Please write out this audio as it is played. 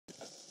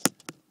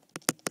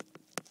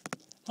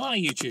Hi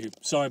YouTube,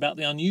 sorry about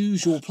the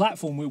unusual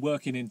platform we're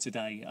working in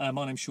today.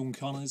 My name's Sean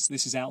Connors,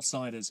 this is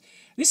Outsiders.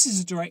 This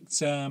is a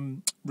direct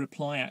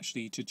reply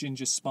actually to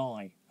Ginger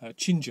Spy,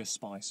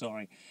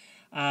 sorry,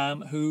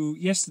 who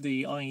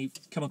yesterday I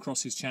come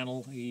across his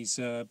channel. He's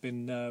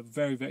been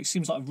very,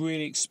 seems like a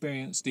really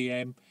experienced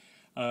DM,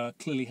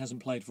 clearly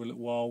hasn't played for a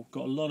little while,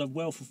 got a lot of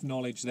wealth of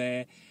knowledge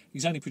there.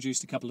 He's only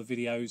produced a couple of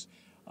videos.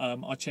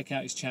 I'd check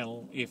out his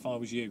channel if I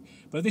was you.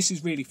 But this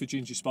is really for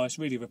Ginger Spice,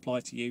 really a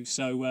reply to you.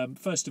 So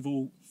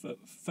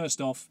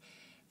first off,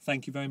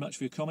 thank you very much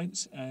for your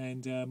comments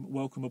and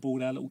welcome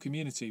aboard our little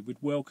community. We'd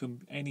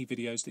welcome any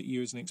videos that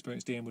you as an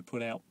experienced DM would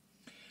put out.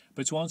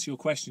 But to answer your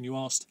question, you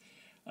asked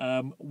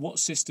what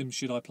system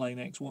should I play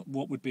next?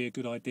 What would be a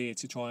good idea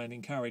to try and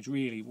encourage,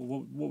 really?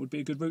 What would be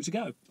a good route to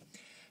go?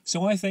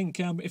 So I think,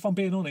 if I'm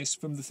being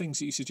honest, from the things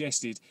that you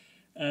suggested,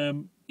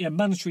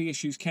 monetary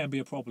issues can be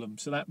a problem,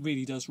 so that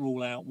really does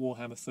rule out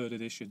Warhammer 3rd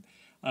edition.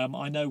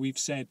 I know we've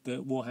said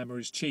that Warhammer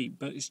is cheap,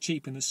 but it's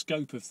cheap in the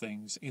scope of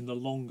things in the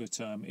longer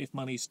term. If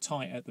money's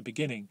tight at the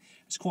beginning,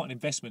 it's quite an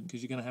investment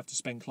because you're going to have to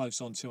spend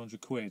close on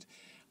 200 quid,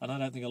 and I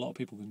don't think a lot of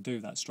people can do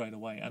that straight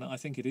away, and I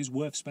think it is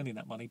worth spending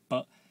that money,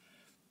 but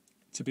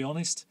to be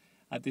honest,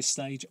 at this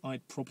stage,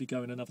 I'd probably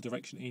go in another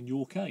direction in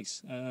your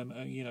case.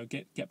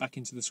 Get back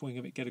into the swing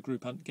of it, get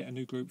a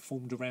new group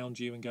formed around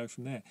you and go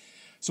from there.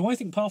 So I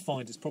think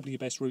Pathfinder is probably your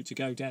best route to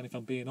go down, if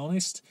I'm being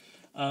honest.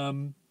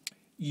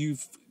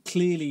 You've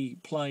clearly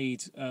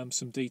played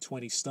some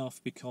D20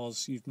 stuff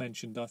because you've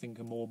mentioned, I think,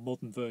 a more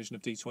modern version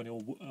of D20,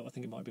 or I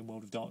think it might have been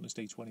World of Darkness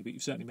D20, but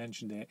you've certainly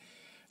mentioned it.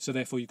 So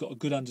therefore, you've got a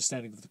good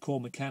understanding of the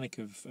core mechanic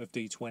of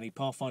D20.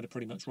 Pathfinder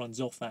pretty much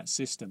runs off that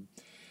system.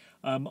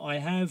 I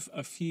have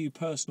a few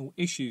personal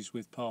issues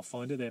with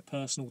Pathfinder. They're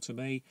personal to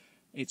me.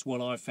 It's what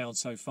I've found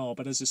so far.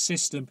 But as a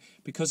system,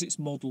 because it's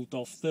modelled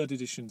off 3rd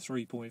edition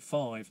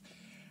 3.5,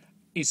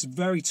 it's a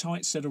very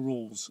tight set of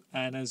rules.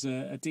 And as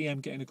a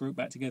DM getting a group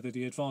back together,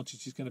 the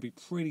advantage is going to be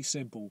pretty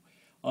simple.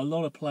 A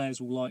lot of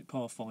players will like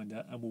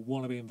Pathfinder and will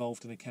want to be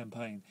involved in a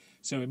campaign.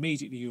 So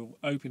immediately you're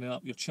opening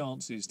up your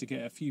chances to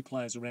get a few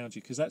players around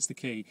you, because that's the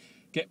key.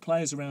 Get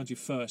players around you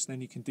first, then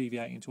you can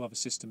deviate into other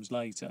systems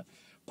later.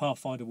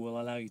 Pathfinder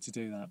will allow you to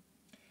do that.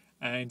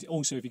 And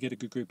also, if you get a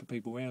good group of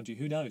people around you,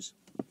 who knows?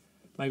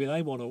 Maybe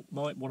they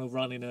might want to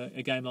run in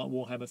a game like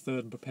Warhammer 3rd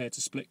and prepare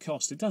to split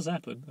cost. It does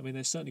happen. I mean,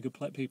 there's certainly good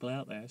people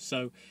out there.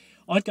 So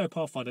I'd go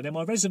Pathfinder. Now,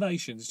 my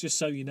reservations, just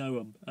so you know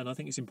them, and I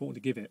think it's important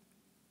to give it,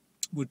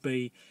 would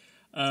be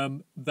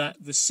that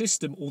the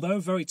system, although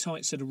a very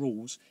tight set of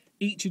rules,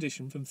 each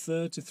edition from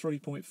 3rd to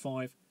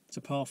 3.5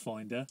 to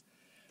Pathfinder,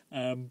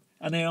 and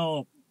they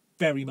are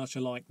very much a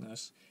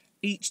likeness.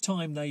 Each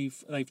time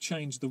they've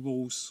changed the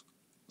rules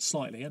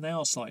slightly, and they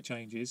are slight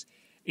changes,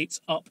 it's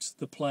upped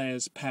the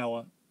player's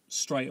power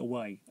straight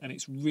away, and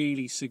it's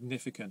really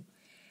significant.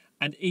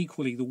 And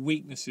equally, the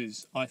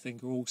weaknesses, I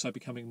think, are also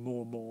becoming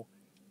more and more,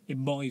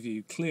 in my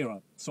view,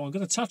 clearer. So I'm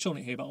going to touch on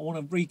it here, but I want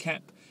to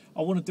recap.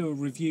 I want to do a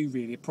review,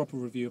 really, a proper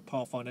review of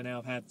Pathfinder. Now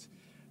I've had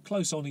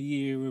close on a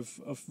year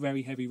of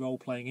very heavy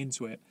role-playing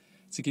into it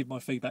to give my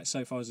feedback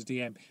so far as a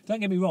DM.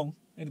 Don't get me wrong,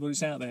 anybody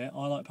that's out there,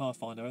 I like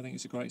Pathfinder. I think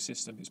it's a great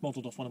system. It's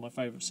modelled off one of my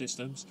favourite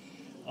systems.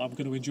 I'm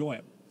going to enjoy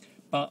it.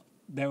 But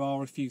there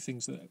are a few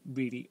things that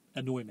really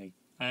annoy me.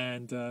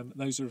 And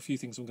those are a few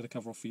things I'm going to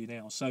cover off for you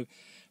now. So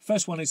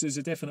first one is there's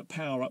a definite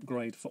power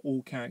upgrade for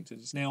all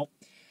characters. Now,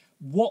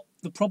 what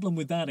the problem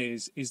with that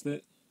is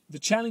that the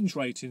challenge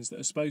ratings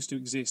that are supposed to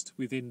exist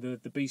within the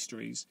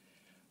bestiaries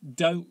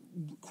don't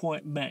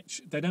quite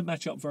match. They don't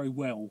match up very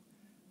well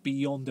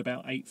beyond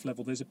about 8th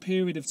level. There's a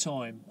period of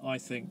time, I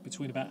think,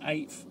 between about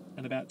 8th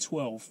and about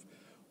 12th,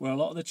 where a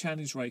lot of the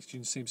challenge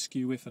ratings seem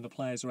skew-if and the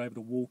players are able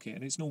to walk it,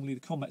 and it's normally the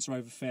combats are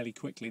over fairly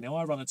quickly. Now,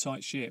 I run a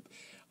tight ship,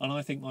 and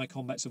I think my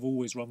combats have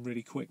always run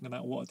really quick, no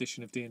matter what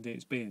edition of D&D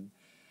it's been.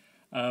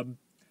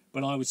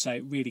 But I would say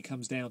it really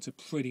comes down to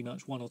pretty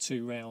much 1 or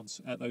 2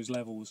 rounds at those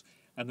levels,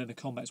 and then the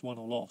combat's won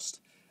or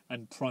lost.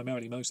 And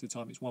primarily, most of the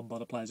time, it's won by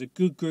the players. A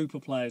good group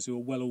of players who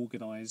are well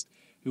organised,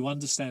 who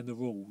understand the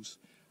rules,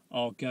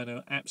 are going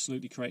to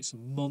absolutely create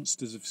some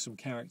monsters of some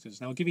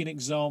characters. Now, I'll give you an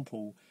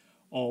example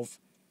of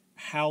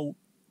how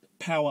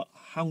power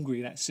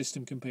hungry that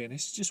system can be. And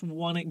this is just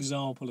one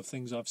example of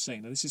things I've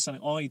seen. And this is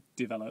something I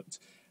developed.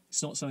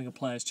 It's not something a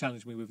player's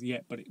challenged me with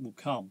yet, but it will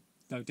come,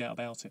 no doubt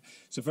about it.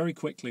 So very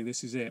quickly,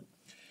 this is it.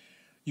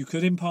 You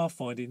could, in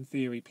Pathfinder, in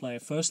theory, play a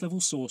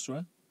first-level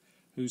sorcerer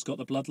who's got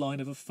the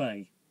bloodline of a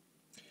Fae.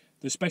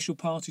 The special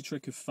party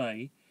trick of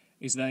Fae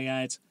is they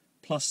add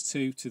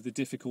 +2 to the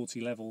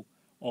difficulty level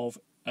of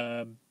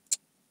I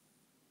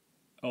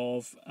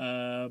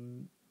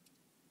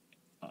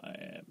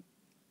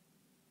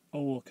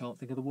can't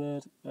think of the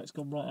word. That's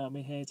gone right out of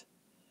my head.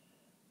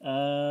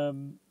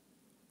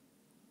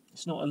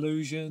 It's not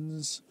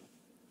illusions.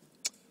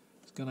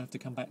 It's going to have to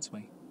come back to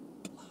me.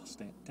 Blast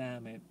it.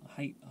 Damn it.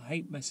 I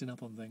hate messing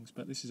up on things,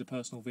 but this is a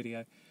personal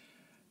video.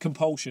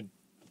 Compulsion.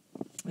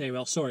 There you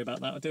are. Sorry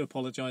about that. I do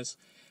apologise.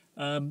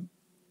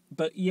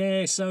 But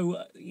yeah,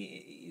 so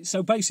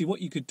basically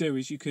what you could do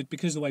is you could,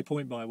 because of the way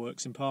point buy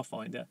works in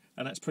Pathfinder,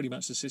 and that's pretty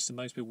much the system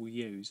most people will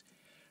use,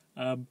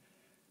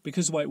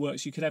 because of the way it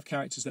works, you could have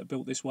characters that are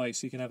built this way.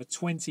 So you can have a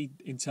 20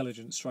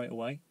 intelligence straight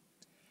away.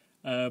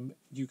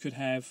 You could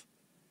have,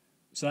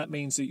 so that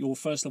means that your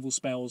first level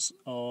spells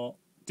are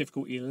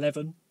difficulty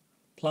 11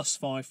 plus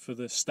 5 for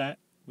the stat,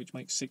 which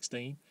makes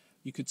 16.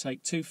 You could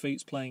take 2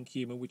 feats playing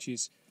human, which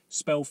is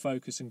spell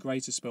focus and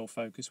greater spell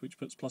focus, which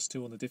puts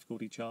 +2 on the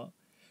difficulty chart.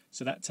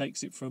 So that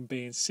takes it from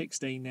being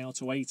 16 now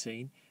to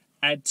 18.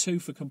 Add 2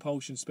 for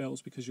compulsion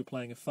spells because you're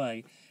playing a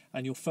Fae,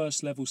 and your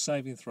first level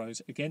saving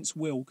throws against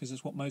will, because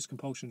that's what most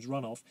compulsions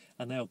run off,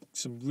 and now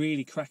some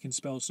really cracking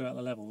spells throughout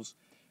the levels.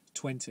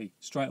 20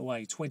 straight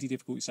away, 20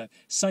 difficulty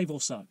save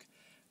or suck.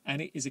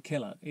 And it is a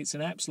killer. It's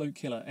an absolute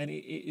killer, and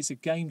it is a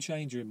game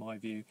changer in my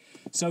view.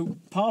 So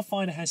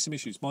Pathfinder has some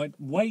issues. My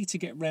way to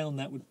get round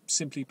that would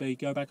simply be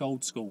go back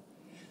old school.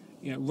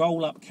 You know,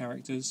 roll up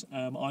characters.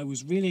 I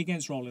was really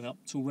against rolling up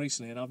till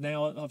recently, and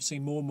I've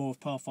seen more and more of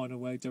Pathfinder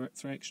where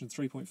direction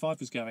 3.5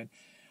 was going.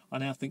 I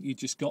now think you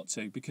just got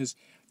to, because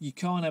you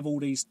can't have all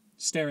these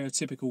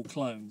stereotypical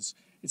clones.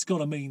 It's got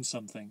to mean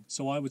something.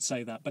 So I would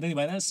say that. But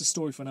anyway, that's the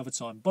story for another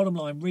time. Bottom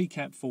line,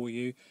 recap for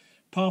you.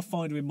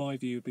 Pathfinder, in my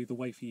view, would be the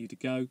way for you to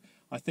go.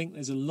 I think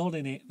there's a lot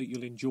in it that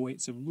you'll enjoy.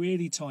 It's a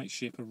really tight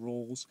ship of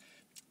rules.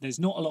 There's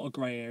not a lot of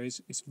grey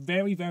areas. It's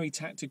very, very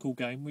tactical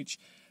game, which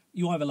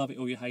you either love it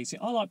or you hate it.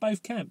 I like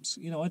both camps.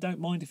 You know, I don't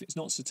mind if it's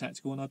not so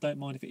tactical, and I don't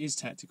mind if it is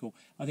tactical.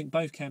 I think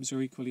both camps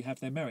are equally have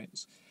their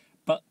merits.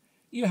 But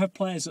you have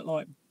players that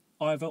like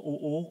either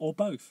or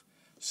both.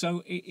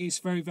 So it's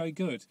very, very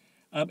good.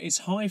 It's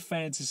high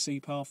fantasy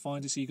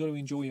Pathfinder, so you've got to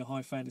enjoy your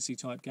high fantasy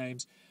type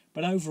games.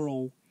 But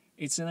overall,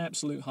 it's an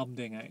absolute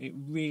humdinger. It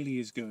really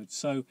is good.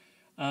 So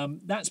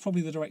that's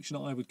probably the direction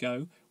that I would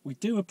go. We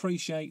do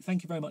appreciate,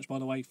 thank you very much, by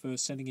the way, for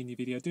sending in your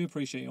video. I do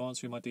appreciate you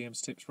answering my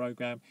DMs tips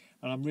program.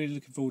 And I'm really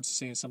looking forward to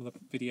seeing some of the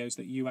videos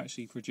that you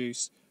actually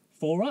produce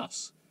for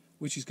us,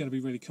 which is going to be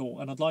really cool.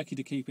 And I'd like you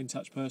to keep in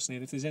touch personally.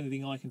 And if there's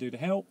anything I can do to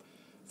help,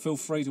 feel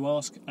free to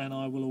ask, and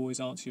I will always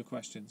answer your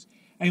questions.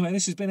 Anyway,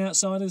 this has been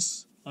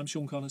Outsiders. I'm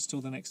Sean Connors.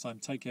 Till the next time,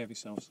 take care of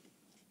yourselves.